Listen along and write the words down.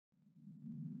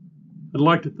I'd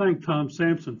like to thank Tom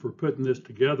Sampson for putting this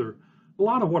together. A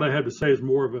lot of what I have to say is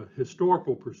more of a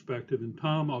historical perspective, and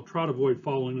Tom, I'll try to avoid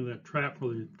falling into that trap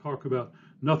where they talk about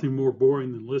nothing more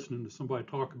boring than listening to somebody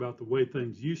talk about the way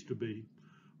things used to be.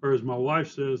 Or as my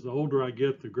wife says, the older I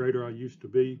get, the greater I used to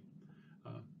be.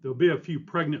 There'll be a few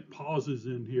pregnant pauses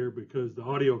in here because the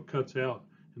audio cuts out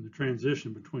in the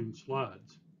transition between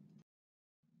slides.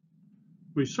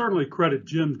 We certainly credit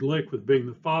Jim Glick with being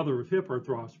the father of hip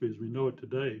arthroscopy as we know it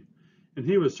today. And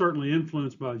he was certainly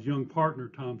influenced by his young partner,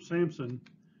 Tom Sampson,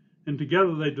 and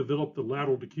together they developed the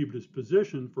lateral decubitus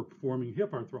position for performing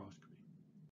hip arthroscopy.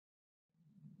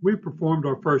 We performed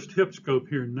our first hip scope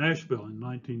here in Nashville in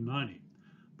 1990.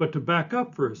 But to back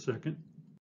up for a second,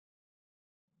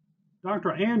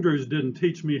 Dr. Andrews didn't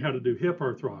teach me how to do hip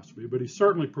arthroscopy, but he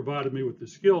certainly provided me with the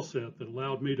skill set that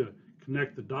allowed me to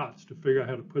connect the dots to figure out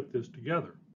how to put this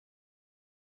together.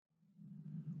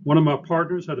 One of my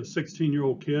partners had a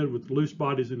 16-year-old kid with loose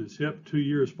bodies in his hip 2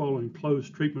 years following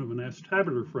closed treatment of an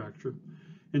acetabular fracture.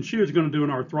 And she was going to do an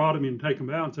arthrotomy and take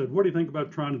him out and said, "What do you think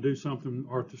about trying to do something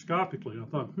arthroscopically?" And I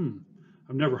thought,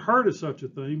 I've never heard of such a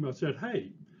thing. But I said,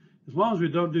 hey, as long as we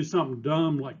don't do something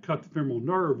dumb like cut the femoral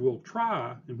nerve, we'll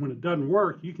try. And when it doesn't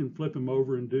work, you can flip him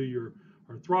over and do your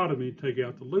arthrotomy and take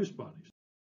out the loose bodies.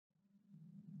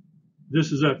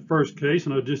 This is that first case,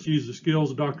 and I just used the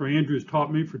skills Dr. Andrews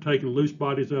taught me for taking loose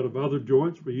bodies out of other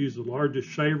joints. We used the largest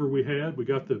shaver we had. We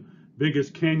got the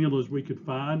biggest cannulas we could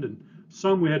find, and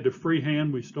some we had to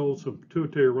freehand. We stole some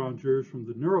pituitary rongeurs from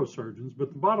the neurosurgeons,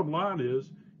 but the bottom line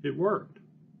is it worked.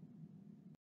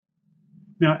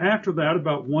 Now, after that,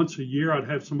 about once a year, I'd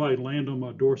have somebody land on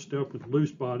my doorstep with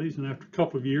loose bodies, and after a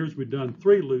couple of years, we'd done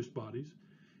 3 loose bodies.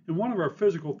 And one of our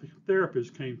physical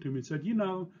therapists came to me and said,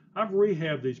 I've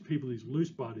rehabbed these people, these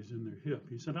loose bodies in their hip.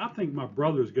 He said, I think my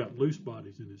brother's got loose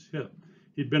bodies in his hip.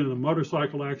 He'd been in a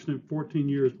motorcycle accident 14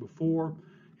 years before,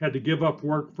 had to give up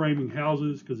work framing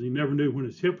houses because he never knew when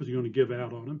his hip was going to give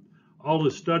out on him. All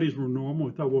his studies were normal.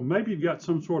 We thought, well, maybe you've got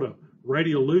some sort of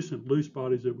radiolucent loose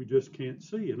bodies that we just can't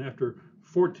see. And after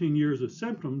 14 years of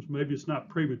symptoms, maybe it's not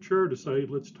premature to say,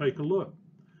 let's take a look.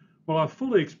 Well, I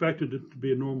fully expected it to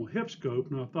be a normal hip scope,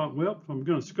 and I thought, well, if I'm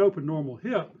going to scope a normal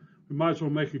hip, we might as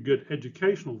well make a good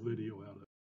educational video out of it.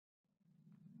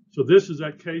 So this is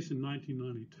that case in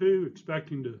 1992,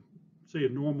 expecting to see a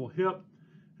normal hip,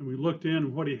 and we looked in,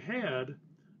 and what he had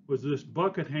was this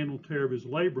bucket handle tear of his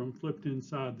labrum flipped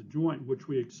inside the joint, which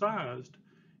we excised,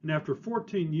 and after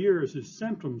 14 years, his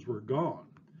symptoms were gone.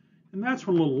 And that's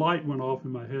when a little light went off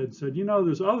in my head and said,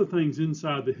 there's other things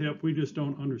inside the hip we just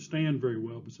don't understand very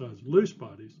well besides loose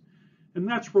bodies. And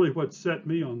that's really what set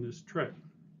me on this trek.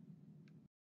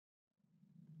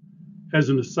 As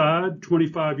an aside,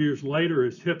 25 years later,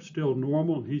 his hip's still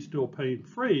normal and he's still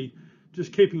pain-free,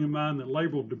 just keeping in mind that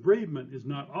labral debridement is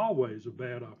not always a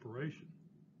bad operation.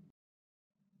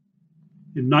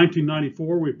 In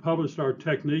 1994, we published our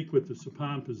technique with the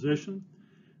supine position.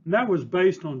 And that was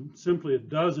based on simply a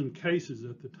dozen cases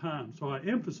at the time. So I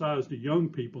emphasized to young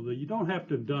people that you don't have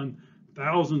to have done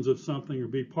thousands of something or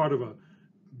be part of a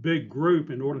big group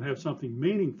in order to have something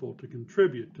meaningful to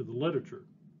contribute to the literature.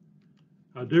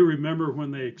 I do remember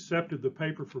when they accepted the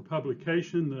paper for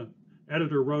publication, the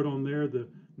editor wrote on there, the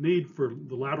need for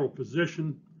the lateral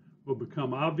position will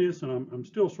become obvious, and I'm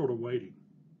still sort of waiting.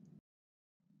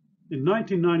 In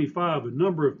 1995, a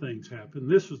number of things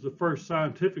happened. This was the first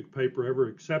scientific paper ever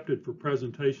accepted for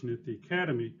presentation at the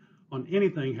Academy on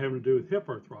anything having to do with hip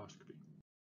arthroscopy.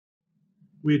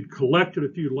 We had collected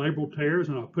a few labral tears,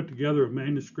 and I put together a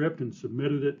manuscript and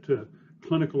submitted it to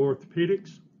Clinical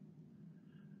Orthopedics.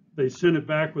 They sent it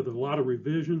back with a lot of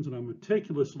revisions, and I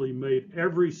meticulously made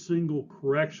every single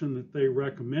correction that they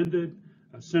recommended.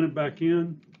 I sent it back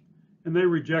in, and they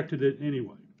rejected it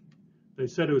anyway. They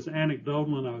said it was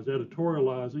anecdotal and I was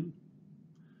editorializing.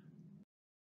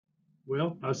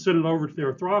 Well, I sent it over to the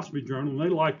Arthroscopy Journal, and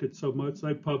they liked it so much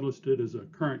they published it as a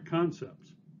current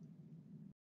concepts.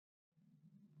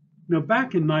 Now,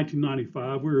 back in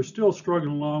 1995, we were still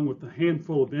struggling along with the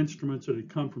handful of instruments that had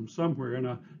come from somewhere, and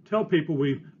I tell people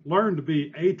we learned to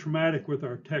be atraumatic with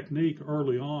our technique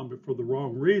early on, but for the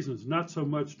wrong reasons, not so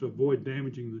much to avoid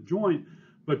damaging the joint,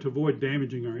 but to avoid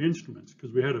damaging our instruments,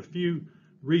 because we had a few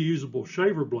reusable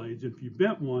shaver blades. If you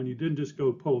bent one, you didn't just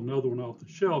go pull another one off the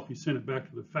shelf, you sent it back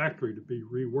to the factory to be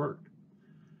reworked.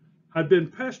 I'd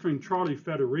been pestering Charlie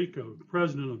Federico,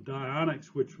 president of Dionix,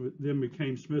 which then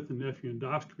became Smith & Nephew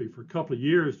Endoscopy, for a couple of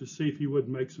years to see if he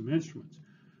wouldn't make some instruments.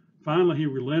 Finally, he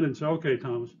relented and said, okay,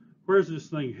 Thomas, where's this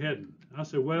thing heading? I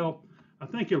said, well, I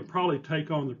think it'll probably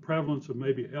take on the prevalence of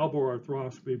maybe elbow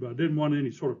arthroscopy, but I didn't want any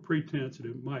sort of pretense that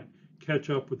it might catch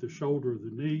up with the shoulder or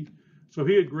the knee. So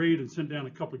he agreed and sent down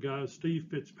a couple of guys, Steve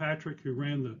Fitzpatrick, who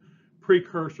ran the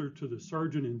precursor to the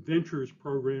Surgeon Inventors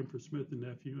program for Smith &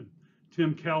 Nephew, and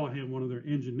Tim Callahan, one of their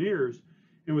engineers.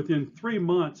 And within 3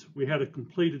 months, we had a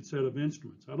completed set of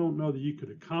instruments. I don't know that you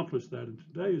could accomplish that in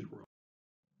today's world.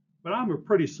 But I'm a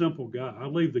pretty simple guy. I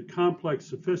leave the complex,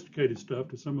 sophisticated stuff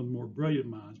to some of the more brilliant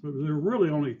minds. But there were really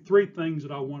only 3 things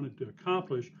that I wanted to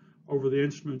accomplish over the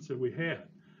instruments that we had.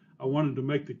 I wanted to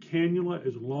make the cannula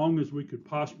as long as we could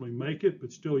possibly make it,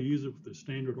 but still use it with the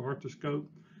standard arthroscope.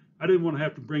 I didn't want to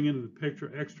have to bring into the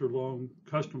picture extra long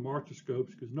custom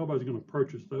arthroscopes because nobody's going to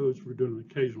purchase those for doing an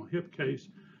occasional hip case.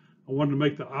 I wanted to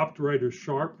make the obturators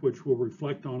sharp, which we'll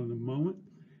reflect on in a moment.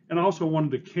 And I also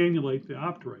wanted to cannulate the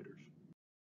obturators.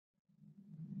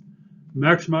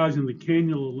 Maximizing the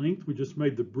cannula length, we just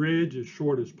made the bridge as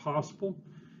short as possible.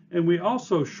 And we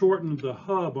also shortened the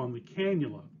hub on the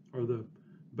cannula, or the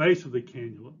base of the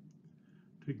cannula,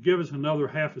 to give us another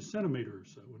 1/2 centimeter or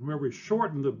so. And where we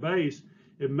shortened the base,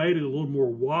 it made it a little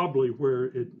more wobbly where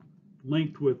it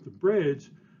linked with the bridge.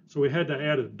 So we had to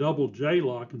add a double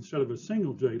J-lock instead of a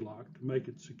single J-lock to make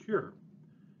it secure.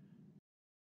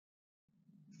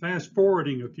 Fast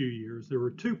forwarding a few years, there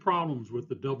were 2 problems with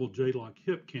the double J-lock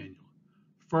hip cannula.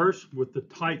 First, with the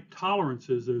tight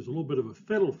tolerances, there's a little bit of a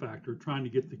fiddle factor trying to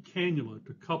get the cannula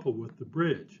to couple with the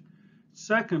bridge.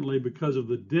 Secondly, because of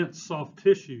the dense soft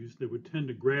tissues that would tend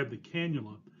to grab the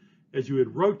cannula, as you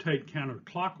would rotate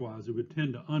counterclockwise, it would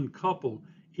tend to uncouple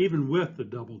even with the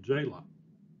double J-lock.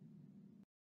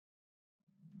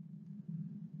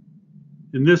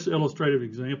 In this illustrative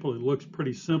example, it looks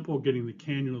pretty simple getting the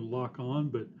cannula to lock on,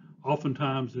 but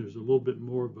oftentimes there's a little bit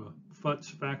more of a futz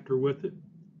factor with it.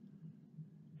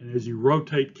 And as you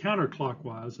rotate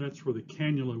counterclockwise, that's where the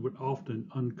cannula would often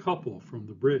uncouple from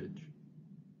the bridge.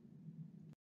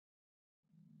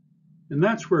 And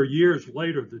that's where years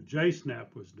later the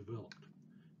J-snap was developed.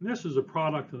 And this is a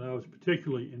product that I was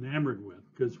particularly enamored with,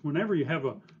 because whenever you have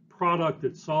a product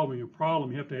that's solving a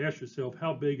problem, you have to ask yourself,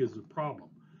 how big is the problem?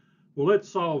 Well, it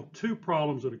solved 2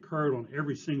 problems that occurred on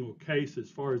every single case as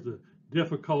far as the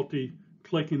difficulty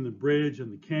clicking the bridge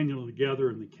and the cannula together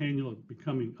and the cannula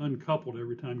becoming uncoupled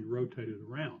every time you rotate it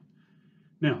around.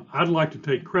 Now, I'd like to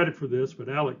take credit for this, but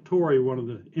Alec Torrey, one of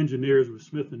the engineers with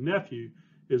Smith & Nephew,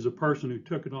 is a person who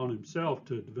took it on himself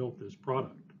to develop this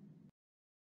product.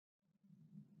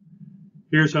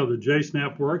 Here's how the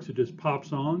J-snap works. It just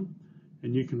pops on,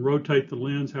 and you can rotate the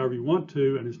lens however you want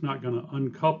to, and it's not going to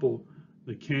uncouple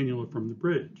the cannula from the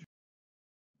bridge.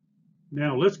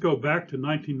 Now, let's go back to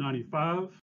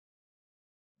 1995.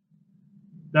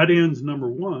 That ends number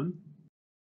 1.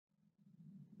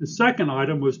 The second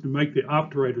item was to make the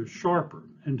obturators sharper.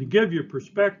 And to give you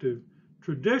perspective,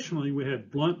 traditionally we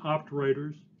had blunt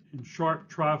obturators and sharp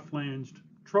tri-flanged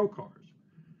trocars.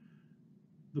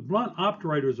 The blunt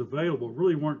obturators available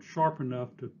really weren't sharp enough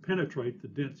to penetrate the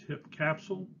dense hip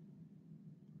capsule.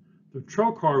 The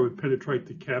trocar would penetrate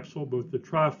the capsule, but with the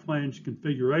tri-flanged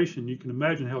configuration, you can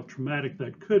imagine how traumatic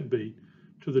that could be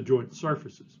to the joint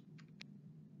surfaces.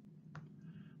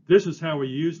 This is how we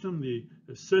used them. The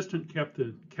assistant kept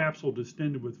the capsule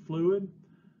distended with fluid.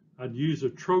 I'd use a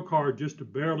trocar just to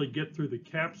barely get through the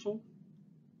capsule.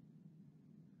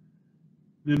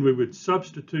 Then we would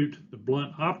substitute the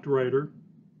blunt obturator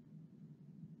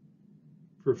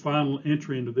for final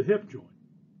entry into the hip joint.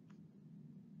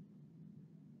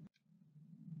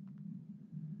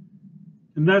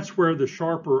 And that's where the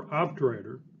sharper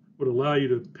obturator would allow you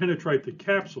to penetrate the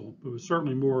capsule, but was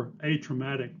certainly more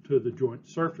atraumatic to the joint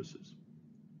surfaces.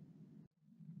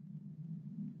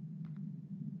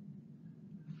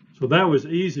 So that was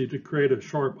easy to create a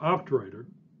sharp obturator,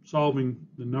 solving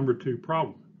the number 2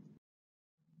 problem.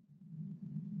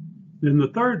 Then the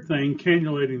third thing,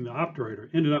 cannulating the obturator,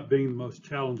 ended up being the most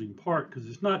challenging part because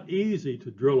it's not easy to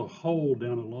drill a hole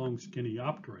down a long, skinny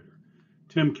obturator.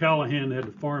 Tim Callahan had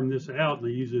to farm this out, and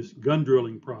they use this gun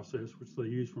drilling process, which they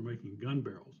use for making gun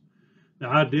barrels. The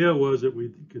idea was that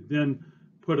we could then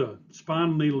put a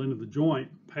spinal needle into the joint,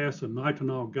 pass a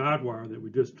nitinol guide wire that we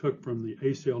just took from the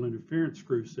ACL interference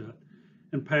screw set,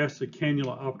 and pass the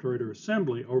cannula obturator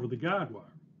assembly over the guide wire.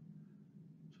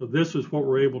 So this is what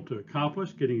we're able to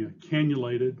accomplish, getting a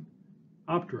cannulated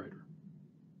obturator.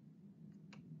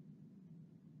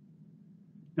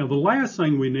 Now the last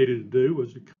thing we needed to do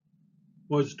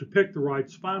was to pick the right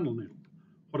spinal needle.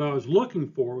 What I was looking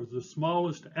for was the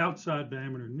smallest outside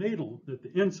diameter needle that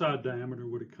the inside diameter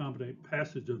would accommodate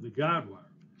passage of the guide wire.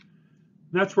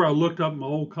 And that's where I looked up my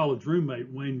old college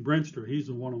roommate, Wayne Brinster. He's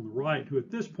the one on the right, who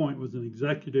at this point was an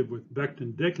executive with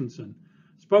Becton Dickinson.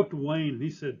 Spoke to Wayne and he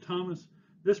said, "Thomas,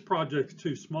 this project's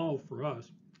too small for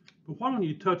us. But why don't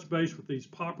you touch base with these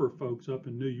Popper folks up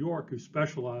in New York who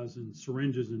specialize in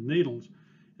syringes and needles?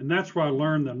 And that's where I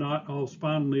learned that not all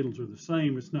spinal needles are the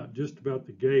same. It's not just about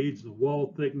the gauge. The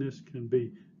wall thickness can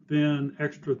be thin,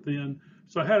 extra thin.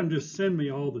 So I had them just send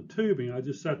me all the tubing. I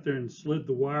just sat there and slid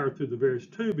the wire through the various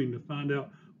tubing to find out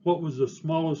what was the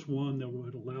smallest one that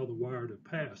would allow the wire to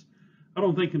pass. I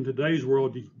don't think in today's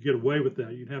world you could get away with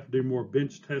that. You'd have to do more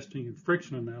bench testing and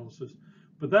friction analysis.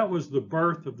 But that was the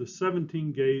birth of the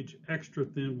 17 gauge extra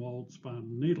thin walled spinal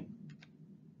needle.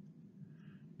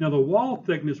 Now the wall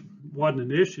thickness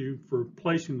wasn't an issue for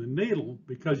placing the needle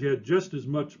because you had just as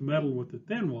much metal with the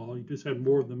thin wall. You just had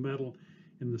more of the metal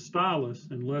in the stylus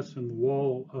and less in the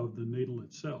wall of the needle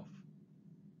itself.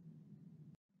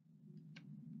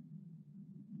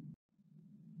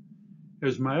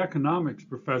 As my economics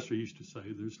professor used to say,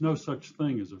 there's no such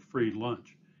thing as a free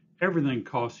lunch. Everything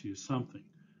costs you something.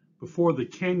 Before the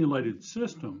cannulated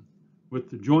system,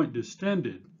 with the joint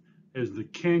distended, as the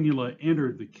cannula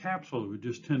entered the capsule, it would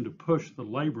just tend to push the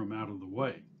labrum out of the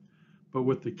way. But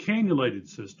with the cannulated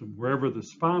system, wherever the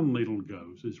spinal needle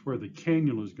goes is where the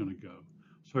cannula is going to go.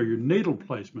 So your needle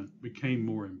placement became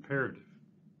more imperative.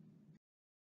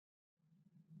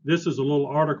 This is a little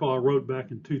article I wrote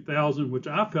back in 2000, which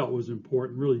I felt was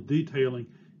important, really detailing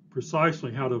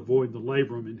precisely how to avoid the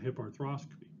labrum in hip arthroscopy.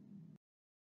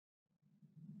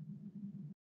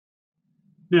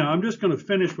 Now, I'm just going to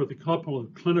finish with a couple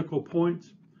of clinical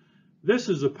points. This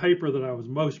is a paper that I was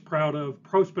most proud of,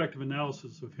 prospective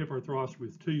analysis of hip arthroscopy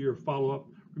with 2-year follow-up.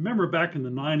 Remember back in the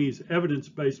 90s,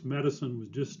 evidence-based medicine was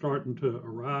just starting to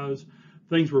arise.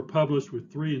 Things were published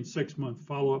with 3- and 6-month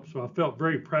follow-up, so I felt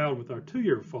very proud with our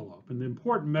 2-year follow-up. And the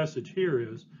important message here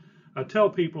is, I tell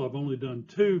people I've only done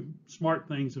 2 smart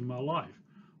things in my life.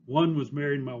 One was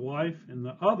marrying my wife, and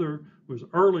the other was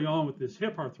early on with this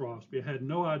hip arthroscopy. I had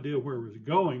no idea where it was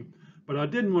going, but I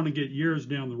didn't want to get years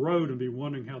down the road and be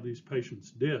wondering how these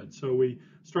patients did. So we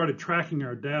started tracking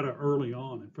our data early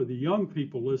on. And for the young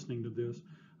people listening to this,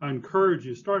 I encourage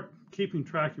you to start keeping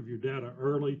track of your data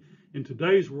early. In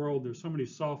today's world, there's so many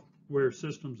software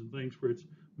systems and things where it's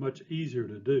much easier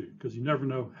to do because you never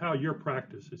know how your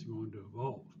practice is going to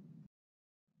evolve.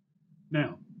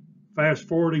 Now, fast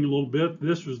forwarding a little bit,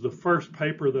 this was the first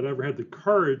paper that I ever had the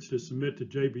courage to submit to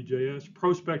JBJS,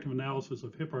 prospective analysis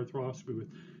of hip arthroscopy with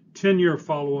 10-year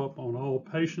follow-up on all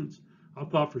patients. I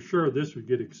thought for sure this would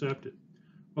get accepted.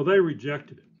 Well, they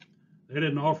rejected it. They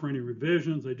didn't offer any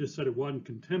revisions. They just said it wasn't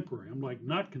contemporary. I'm like,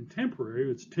 not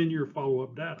contemporary, it's 10-year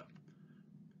follow-up data.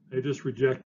 They just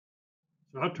rejected it.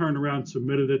 So I turned around and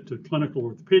submitted it to Clinical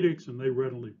Orthopedics, and they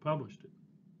readily published it.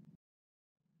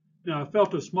 Now, I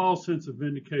felt a small sense of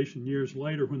vindication years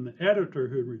later when the editor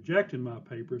who rejected my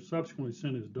paper subsequently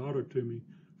sent his daughter to me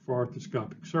for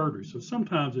arthroscopic surgery. So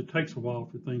sometimes it takes a while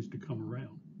for things to come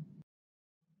around.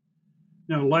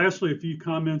 Now, lastly, a few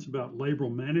comments about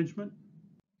labral management.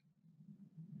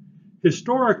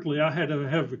 Historically, I had to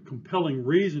have a compelling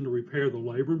reason to repair the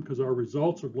labrum because our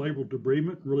results of labral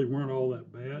debridement really weren't all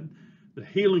that bad. The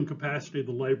healing capacity of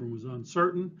the labrum was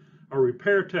uncertain. Our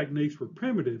repair techniques were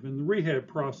primitive, and the rehab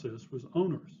process was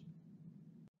onerous.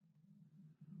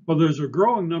 Well, there's a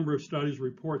growing number of studies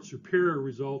report superior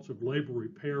results of labral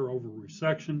repair over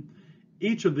resection.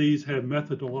 Each of these have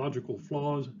methodological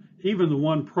flaws. Even the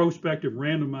one prospective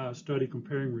randomized study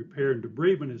comparing repair and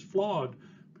debridement is flawed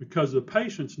because the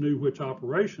patients knew which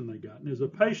operation they got. And as a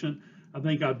patient, I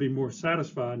think I'd be more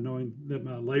satisfied knowing that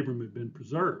my labrum had been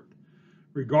preserved.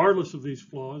 Regardless of these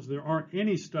flaws, there aren't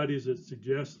any studies that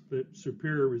suggest that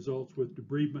superior results with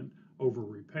debridement over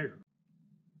repair.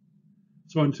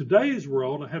 So in today's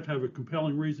world, I have to have a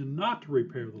compelling reason not to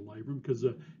repair the labrum because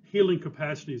the healing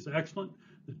capacity is excellent,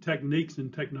 the techniques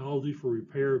and technology for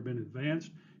repair have been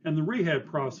advanced, and the rehab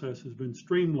process has been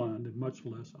streamlined and much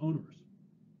less onerous.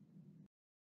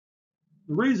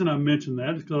 The reason I mention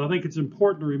that is because I think it's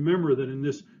important to remember that in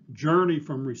this journey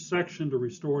from resection to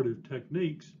restorative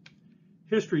techniques,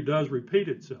 history does repeat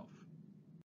itself.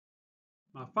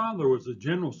 My father was a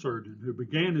general surgeon who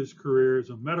began his career as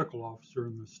a medical officer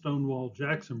in the Stonewall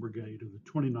Jackson Brigade of the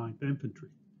 29th Infantry.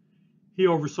 He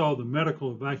oversaw the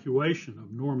medical evacuation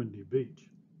of Normandy Beach.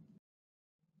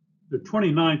 The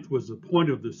 29th was the point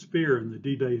of the spear in the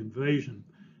D-Day invasion,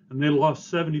 and they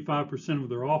lost 75% of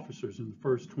their officers in the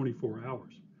first 24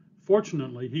 hours.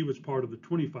 Fortunately, he was part of the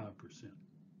 25%.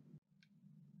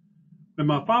 When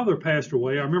my father passed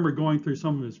away, I remember going through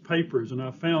some of his papers, and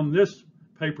I found this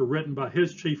paper written by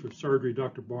his chief of surgery,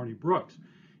 Dr. Barney Brooks.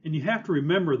 And you have to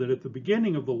remember that at the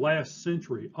beginning of the last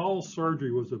century, all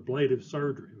surgery was ablative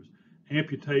surgery. It was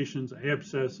amputations,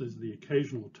 abscesses, the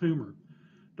occasional tumor.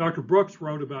 Dr. Brooks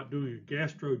wrote about doing a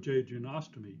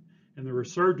gastrojejunostomy, And there were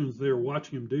surgeons there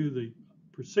watching him do the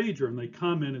procedure, and they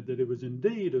commented that it was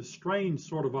indeed a strange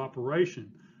sort of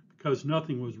operation because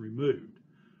nothing was removed.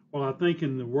 Well, I think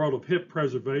in the world of hip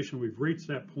preservation, we've reached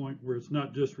that point where it's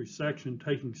not just resection,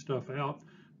 taking stuff out,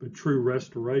 but true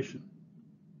restoration.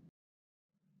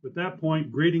 With that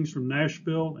point, greetings from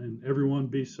Nashville, and everyone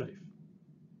be safe.